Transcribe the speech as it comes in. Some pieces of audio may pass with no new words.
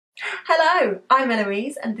Hello, I'm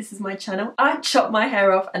Eloise and this is my channel. I chopped my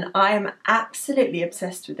hair off and I am absolutely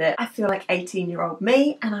obsessed with it. I feel like 18-year-old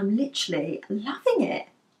me and I'm literally loving it.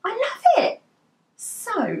 I love it.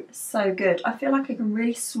 So good. I feel like I can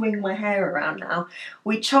really swing my hair around now.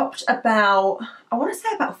 We chopped about, I want to say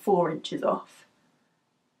about 4 inches off.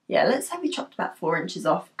 Yeah, let's say we chopped about 4 inches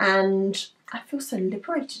off and I feel so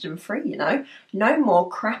liberated and free, you know. No more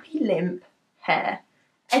crappy limp hair.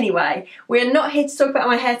 Anyway, we're not here to talk about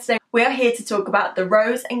my hair today. We are here to talk about the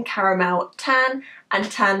Rose and Caramel Tan and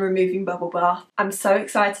Tan Removing Bubble Bath. I'm so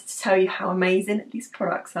excited to tell you how amazing these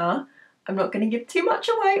products are. I'm not going to give too much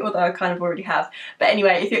away, although I kind of already have. But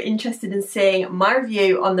anyway, if you're interested in seeing my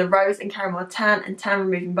review on the Rose and Caramel Tan and Tan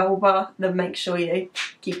Removing Bubble Bath, then make sure you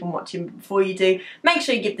keep on watching. Before you do, make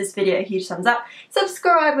sure you give this video a huge thumbs up,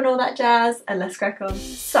 subscribe and all that jazz, and let's crack on.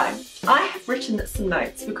 So, I have written some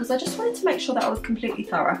notes because I just wanted to make sure that I was completely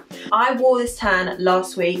thorough. I wore this tan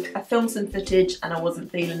last week, I filmed some footage and I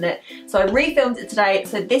wasn't feeling it, so I refilmed it today,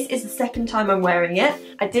 so this is the second time I'm wearing it.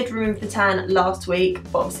 I did remove the tan last week,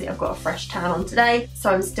 but obviously I've got a fresh tan on today,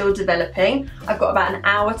 so I'm still developing. I've got about an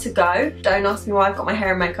hour to go. Don't ask me why. I've got my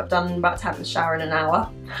hair and makeup done and I'm about to have a shower in an hour.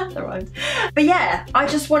 That rhymed. But yeah, I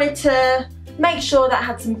just wanted to make sure that I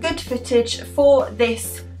had some good footage for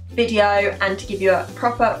this video and to give you a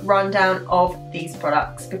proper rundown of these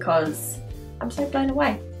products because I'm so blown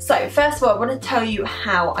away. So first of all, I want to tell you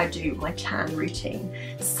how I do my tan routine.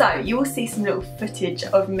 So you will see some little footage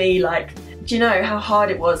of me, like, do you know how hard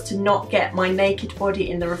it was to not get my naked body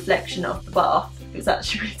in the reflection of the bath? It was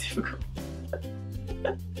actually really difficult.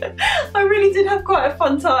 I really did have quite a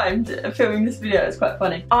fun time filming this video. It was quite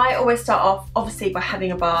funny. I always start off obviously by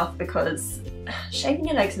having a bath because shaving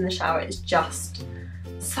your legs in the shower is just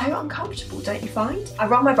so uncomfortable, don't you find? I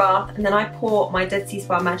run my bath and then I pour my Dead Sea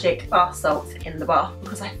Spa Magic bath salts in the bath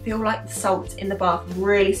because I feel like the salts in the bath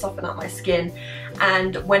really soften up my skin,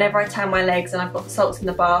 and whenever I tan my legs and I've got the salts in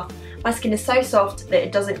the bath, my skin is so soft that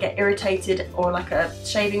it doesn't get irritated or like a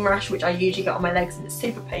shaving rash, which I usually get on my legs, and it's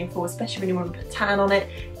super painful, especially when you want to put tan on it.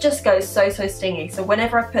 It just goes so stingy. So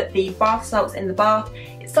whenever I put the bath salts in the bath,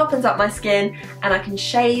 it softens up my skin and I can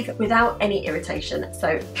shave without any irritation.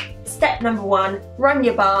 So step number 1, run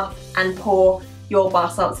your bath and pour your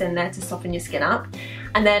bath salts in there to soften your skin up.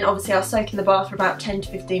 And then obviously I'll soak in the bath for about 10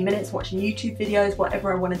 to 15 minutes watching YouTube videos,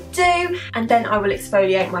 whatever I want to do, and then I will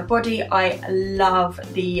exfoliate my body. I love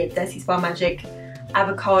the Dead Sea Spa Magic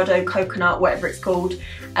avocado, coconut, whatever it's called,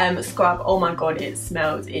 scrub. Oh my god, it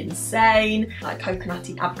smells insane. Like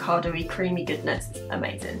coconutty, avocado-y, creamy goodness. It's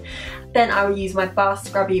amazing. Then I will use my bath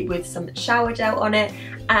scrubby with some shower gel on it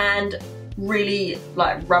and really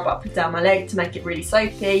like rub up and down my leg to make it really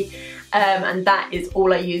soapy. And that is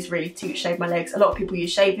all I use really to shave my legs. A lot of people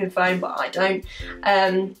use shaving foam, but I don't.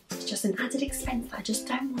 It's just an added expense that I just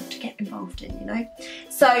don't want to get involved in, you know?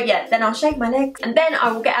 So yeah, then I'll shave my legs and then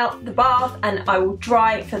I will get out the bath and I will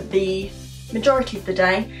dry for the majority of the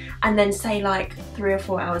day, and then say like 3 or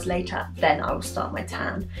 4 hours later, then I will start my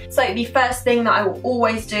tan. So the first thing that I will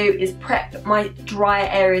always do is prep my drier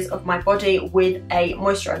areas of my body with a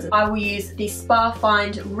moisturiser. I will use the Spa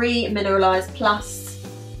Find Re-Mineralized Plus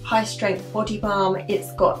High Strength Body Balm.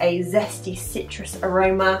 It's got a zesty citrus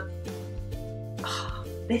aroma. Oh,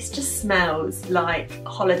 this just smells like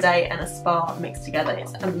holiday and a spa mixed together.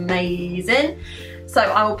 It's amazing. So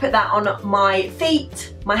I will put that on my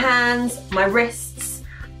feet, my hands, my wrists,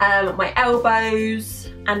 my elbows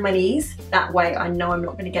and my knees. That way I know I'm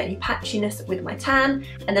not going to get any patchiness with my tan,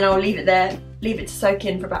 and then I'll leave it there, leave it to soak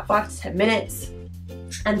in for about 5 to 10 minutes,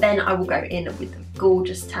 and then I will go in with the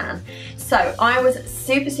gorgeous tan. So I was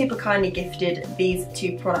super kindly gifted these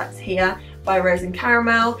 2 products here by Rose and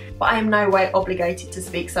Caramel, but I am no way obligated to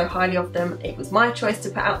speak so highly of them. It was my choice to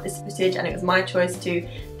put out this footage and it was my choice to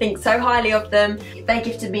think so highly of them. They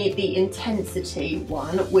gifted me the Intensity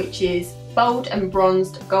one, which is bold and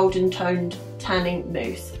bronzed golden toned tanning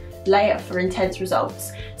mousse. Layer for intense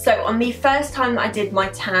results. So on the first time that I did my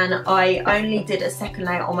tan, I only did a second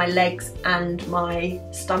layer on my legs and my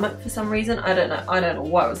stomach for some reason. I don't know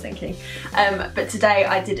what I was thinking. But today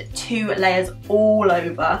I did 2 layers all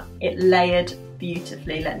over. It layered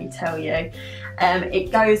beautifully, let me tell you.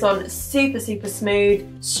 It goes on super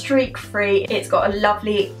smooth, streak free. It's got a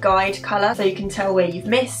lovely guide colour, so you can tell where you've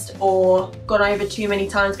missed or gone over too many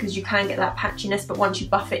times, because you can get that patchiness, but once you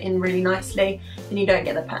buff it in really nicely, then you don't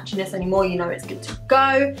get the patchiness anymore. You know it's good to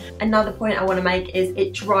go. Another point I want to make is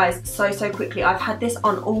it dries so quickly. I've had this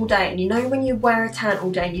on all day, and you know when you wear a tan all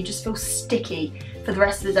day and you just feel sticky for the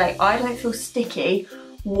rest of the day? I don't feel sticky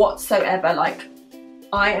whatsoever. Like,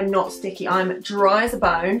 I am not sticky. I'm dry as a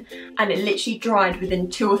bone, and it literally dried within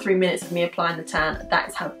 2 or 3 minutes of me applying the tan. That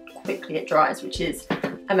is how quickly it dries, which is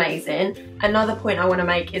amazing. Another point I want to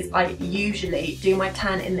make is I usually do my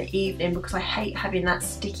tan in the evening because I hate having that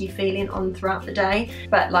sticky feeling on throughout the day.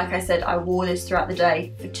 But like I said, I wore this throughout the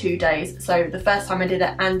day for 2 days. So the first time I did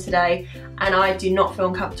it and today, and I do not feel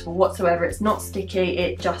uncomfortable whatsoever. It's not sticky,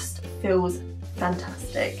 it just feels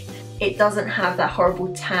fantastic. It doesn't have that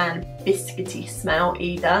horrible tan biscuity smell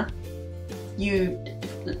either.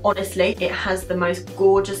 Honestly, it has the most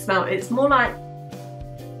gorgeous smell. It's more like,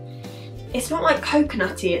 it's not like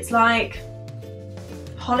coconutty, it's like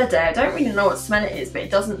holiday. I don't really know what smell it is, but it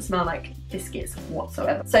doesn't smell like biscuits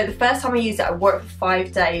whatsoever. So the first time I used it, I wore it for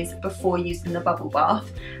 5 days before using the bubble bath.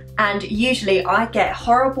 And usually I get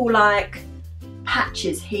horrible like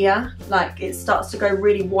patches here, like it starts to go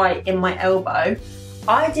really white in my elbow.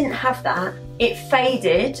 I didn't have that. It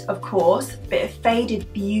faded, of course, but it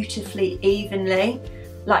faded beautifully evenly.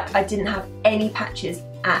 Like I didn't have any patches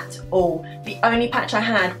at all. The only patch I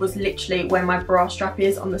had was literally where my bra strap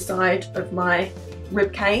is on the side of my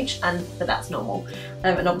rib cage, but that's normal.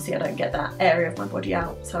 And obviously I don't get that area of my body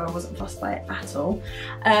out, so I wasn't fussed by it at all.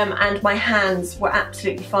 And my hands were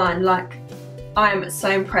absolutely fine. Like, I'm so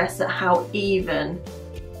impressed at how even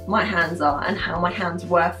my hands are and how my hands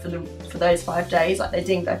were for those 5 days. Like, they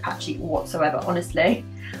didn't go patchy whatsoever, honestly.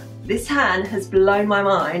 This tan has blown my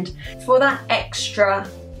mind. For that extra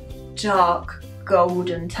dark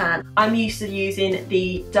golden tan, I'm used to using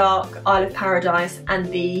the dark Isle of Paradise and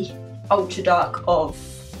the ultra dark of,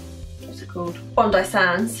 what's it called, Bondi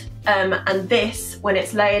Sands. And this, when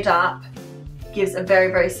it's layered up, gives a very,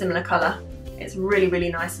 very similar colour. It's really, really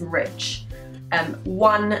nice and rich.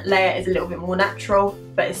 One layer is a little bit more natural,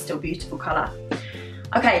 but it's still beautiful colour.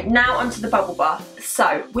 Okay, now onto the bubble bath.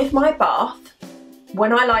 So with my bath,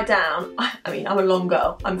 when I lie down, I mean, I'm a long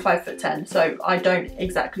girl, I'm 5'10", so I don't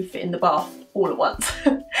exactly fit in the bath all at once.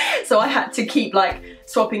 So I had to keep like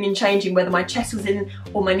swapping and changing whether my chest was in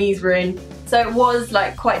or my knees were in. So it was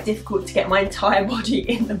like quite difficult to get my entire body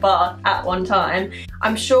in the bath at one time.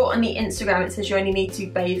 I'm sure on the Instagram it says you only need to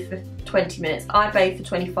bathe for 20 minutes. I bathed for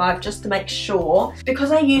 25 just to make sure.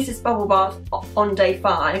 Because I used this bubble bath on day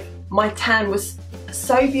 5, my tan was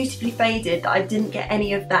so beautifully faded that I didn't get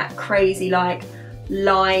any of that crazy like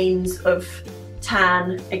lines of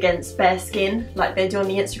tan against bare skin like they do on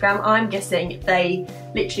the Instagram. I'm guessing they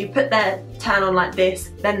literally put their tan on like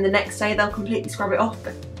this, then the next day they'll completely scrub it off,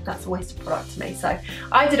 but that's a waste of product to me. So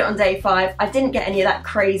I did it on day 5. I didn't get any of that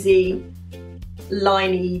crazy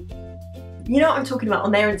liney, you know what I'm talking about,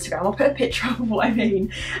 on their Instagram. I'll put a picture of what I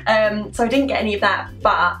mean. So I didn't get any of that,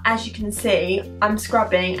 but as you can see, I'm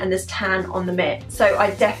scrubbing and there's tan on the mitt. So I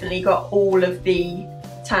definitely got all of the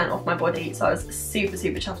tan off my body, so I was super,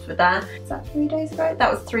 super chuffed with that. Is that 3 days ago? That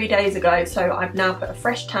was 3 days ago, so I've now put a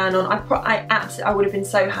fresh tan on. I would have been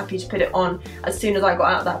so happy to put it on as soon as I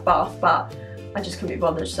got out of that bath, but I just couldn't be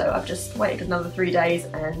bothered, so I've just waited another 3 days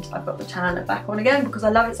and I've got the tan back on again because I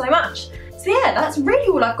love it so much. So yeah, that's really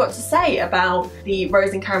all I've got to say about the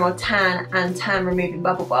Rose and Caramel Tan and Tan Removing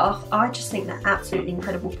Bubble Bath. I just think they're absolutely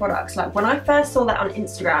incredible products. Like, when I first saw that on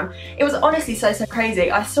Instagram, it was honestly so crazy.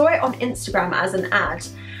 I saw it on Instagram as an ad,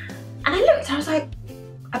 and I looked and I was like,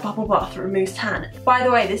 a bubble bath that removes tan. By the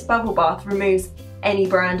way, this bubble bath removes any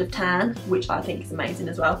brand of tan, which I think is amazing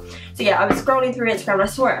as well. So yeah, I was scrolling through Instagram and I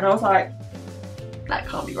saw it and I was like, that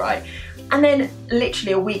can't be right. And then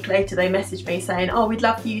literally a week later they messaged me saying, oh, we'd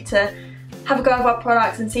love for you to have a go of our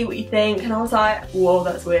products and see what you think. And I was like, whoa,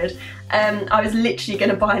 that's weird. I was literally going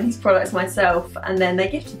to buy these products myself, and then they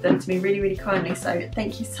gifted them to me really, really kindly. So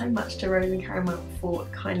thank you so much to Rose and Caramel for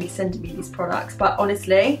kindly sending me these products. But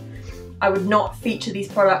honestly, I would not feature these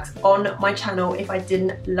products on my channel if I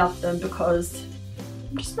didn't love them, because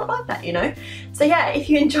I'm just not like that, you know? So yeah, if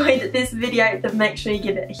you enjoyed this video, then make sure you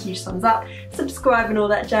give it a huge thumbs up, subscribe and all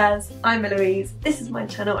that jazz. I'm Eloise, this is my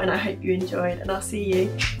channel, and I hope you enjoyed, and I'll see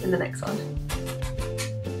you in the next one.